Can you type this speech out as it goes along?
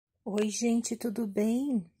Oi, gente, tudo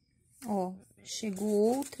bem? Ó, chegou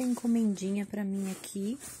outra encomendinha pra mim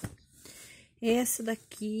aqui. Essa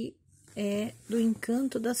daqui é do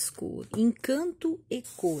Encanto das Cores, Encanto e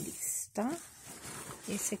Cores, tá?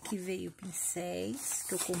 Esse aqui veio pincéis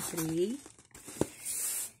que eu comprei.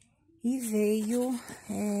 E veio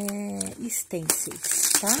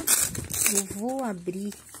stencils, tá? Eu vou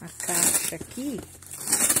abrir a caixa aqui.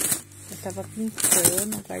 Eu tava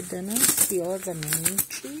pintando, aguardando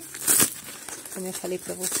ansiosamente. Como eu falei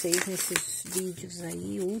pra vocês nesses vídeos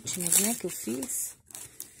aí, últimos, né, que eu fiz,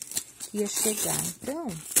 que ia chegar. Então,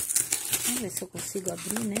 vamos ver se eu consigo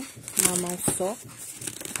abrir, né, uma mão só.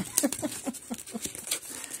 Vou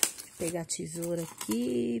pegar a tesoura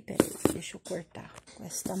aqui, peraí, deixa eu cortar com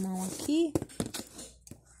essa mão aqui.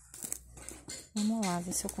 Vamos lá,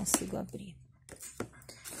 ver se eu consigo abrir.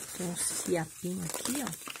 Tem uns fiapinhos aqui, ó.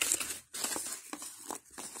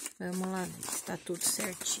 Vamos lá ver se tá tudo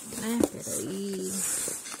certinho, né? Peraí.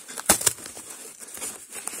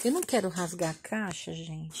 Eu não quero rasgar a caixa,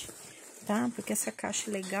 gente, tá? Porque essa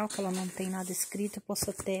caixa é legal, que ela não tem nada escrito, eu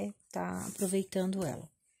posso até tá aproveitando ela.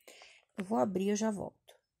 Eu vou abrir e eu já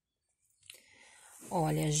volto.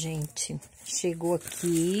 Olha, gente, chegou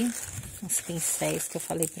aqui os pincéis que eu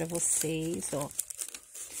falei pra vocês, ó.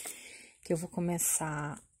 Que eu vou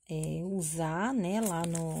começar a usar, né, lá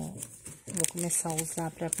no... Vou começar a usar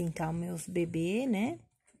pra pintar os meus bebês, né?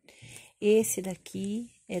 Esse daqui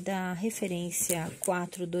é da referência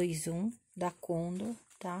 421 da Condor,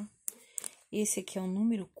 tá? Esse aqui é o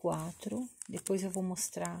número 4. Depois eu vou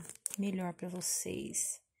mostrar melhor pra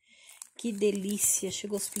vocês. Que delícia!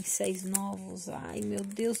 Chegou os pincéis novos. Ai, meu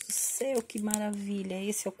Deus do céu, que maravilha!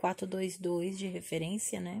 Esse é o 422 de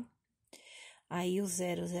referência, né? Aí o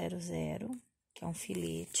 000, que é um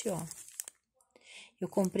filete, ó. Eu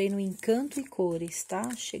comprei no Encanto e Cores,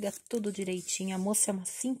 tá? Chega tudo direitinho. A moça é uma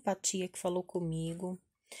simpatia que falou comigo.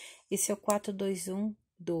 Esse é o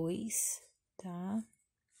 4212, tá?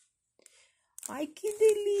 Ai, que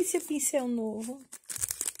delícia, pincel novo.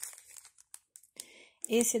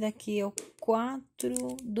 Esse daqui é o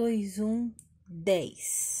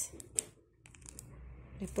 42110.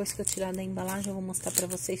 Depois que eu tirar da embalagem, eu vou mostrar pra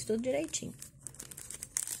vocês tudo direitinho.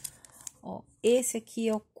 Ó, esse aqui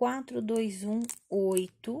é o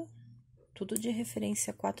 4218, tudo de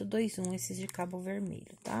referência 421, esses de cabo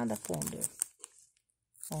vermelho, tá? Da Condor.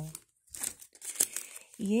 Ó.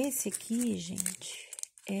 E esse aqui, gente,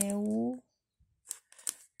 é o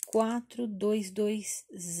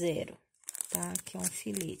 4220, tá? Que é um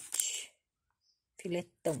filete,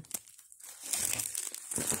 filetão.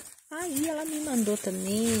 Aí, ela me mandou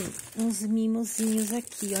também uns mimosinhos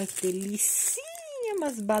aqui, ó, que delícia,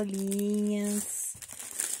 umas balinhas.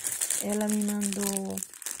 Ela me mandou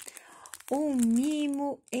um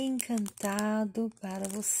mimo encantado para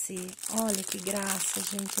você. Olha que graça,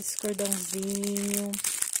 gente, esse cordãozinho.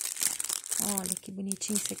 Olha que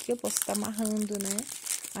bonitinho isso aqui. Eu posso estar amarrando, né,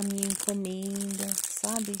 a minha encomenda,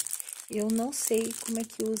 sabe? Eu não sei como é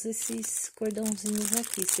que usa esses cordãozinhos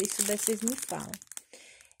aqui. Se vocês souberem, vocês me falam.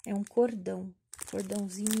 É um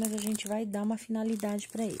cordãozinho, mas a gente vai dar uma finalidade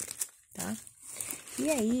para ele, tá? E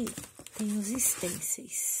aí, tem os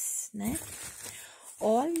stencils, né?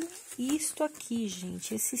 Olha isto aqui,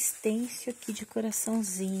 gente, esse stencil aqui de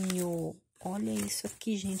coraçãozinho. Olha isso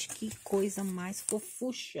aqui, gente, que coisa mais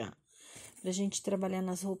fofucha. Pra gente trabalhar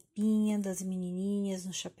nas roupinhas das menininhas,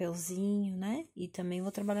 no chapeuzinho, né? E também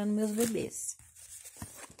vou trabalhar nos meus bebês.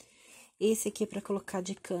 Esse aqui é pra colocar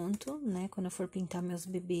de canto, né? Quando eu for pintar meus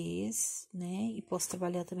bebês, né? E posso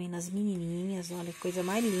trabalhar também nas menininhas, olha que coisa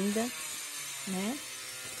mais linda, né?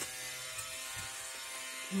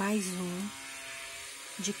 Mais um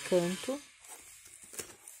de canto.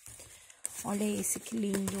 Olha esse que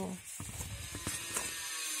lindo.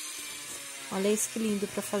 Olha esse que lindo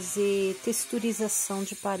pra fazer texturização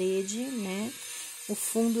de parede, né? O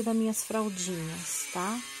fundo das minhas fraldinhas,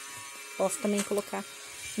 tá? Posso também colocar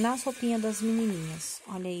nas roupinhas das menininhas.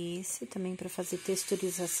 Olha esse também pra fazer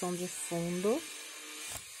texturização de fundo.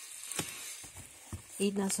 E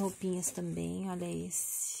nas roupinhas também, olha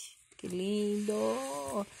esse. Que lindo!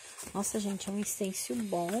 Nossa, gente, é um stencil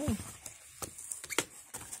bom.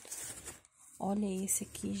 Olha esse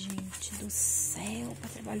aqui, gente do céu, pra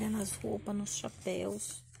trabalhar nas roupas, nos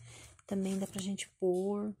chapéus. Também dá pra gente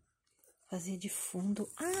pôr, fazer de fundo.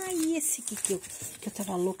 Ah, e esse aqui que eu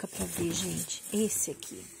tava louca pra ver, gente. Esse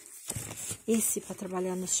aqui. Esse pra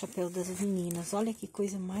trabalhar nos chapéus das meninas. Olha que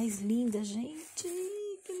coisa mais linda, gente.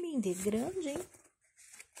 Que lindo. É grande, hein?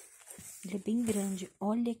 Ele é bem grande.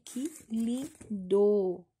 Olha que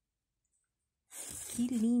lindo. Que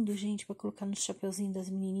lindo, gente, pra colocar no chapeuzinho das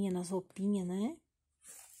menininhas, nas roupinhas, né?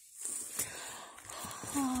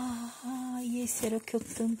 Ai, esse era o que eu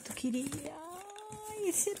tanto queria. Ai,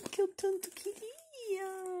 esse era o que eu tanto queria.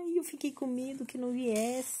 E eu fiquei com medo que não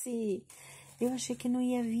viesse. Eu achei que não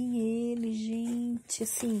ia vir ele, gente.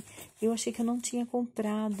 Assim, eu achei que eu não tinha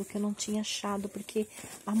comprado, que eu não tinha achado, porque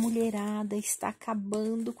a mulherada está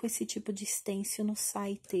acabando com esse tipo de stencil nos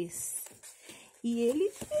sites. E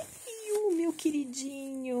ele veio, meu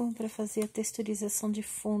queridinho, para fazer a texturização de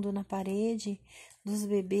fundo na parede dos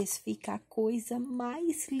bebês. Fica a coisa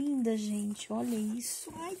mais linda, gente. Olha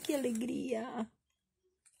isso. Ai, que alegria.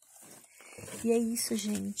 E é isso,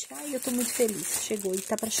 gente. Ai, eu tô muito feliz. Chegou. E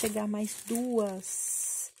tá para chegar mais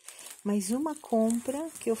uma compra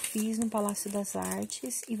que eu fiz no Palácio das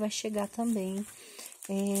Artes. E vai chegar também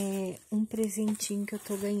um presentinho que eu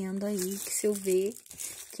tô ganhando aí, que se eu ver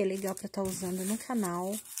que é legal pra estar usando no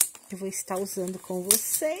canal, eu vou estar usando com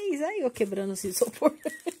vocês. Ai, eu quebrando os isopor.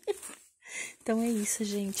 Então é isso,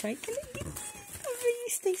 gente. Ai, que alegria.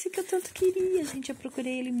 Esse stencil que eu tanto queria, gente. Eu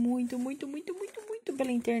procurei ele muito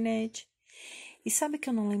pela internet. E sabe que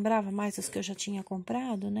eu não lembrava mais os que eu já tinha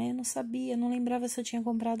comprado, né? Eu não sabia, não lembrava se eu tinha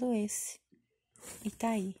comprado esse. E tá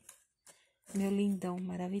aí. Meu lindão,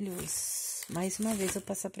 maravilhoso. Mais uma vez eu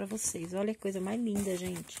passar pra vocês. Olha a coisa mais linda,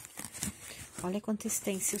 gente. Olha quantos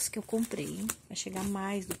stencils que eu comprei, hein? Vai chegar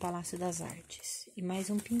mais do Palácio das Artes. E mais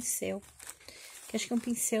um pincel. Que acho que é um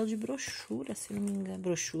pincel de brochura, se não me engano.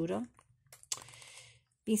 Brochura, ó.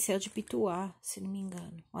 Pincel de pituá, se não me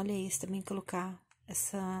engano. Olha esse também, colocar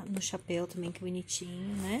essa no chapéu também, que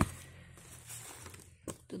bonitinho, né?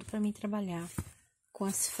 Tudo pra mim trabalhar. Com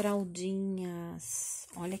as fraldinhas.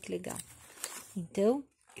 Olha que legal. Então,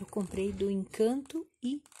 eu comprei do Encanto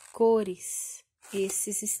e Cores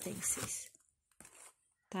esses stencils.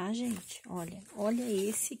 Tá, gente? Olha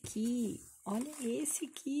esse aqui. Olha esse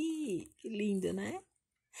aqui. Que lindo, né?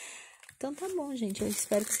 Então, tá bom, gente. Eu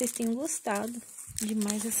espero que vocês tenham gostado de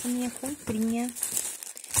mais essa minha comprinha.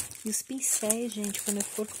 E os pincéis, gente, quando eu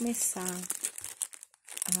for começar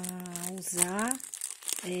a usar,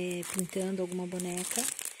 pintando alguma boneca,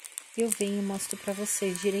 eu venho e mostro pra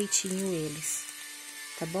vocês direitinho eles.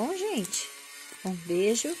 Tá bom, gente? Um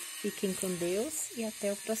beijo, fiquem com Deus e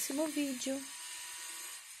até o próximo vídeo.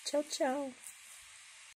 Tchau, tchau!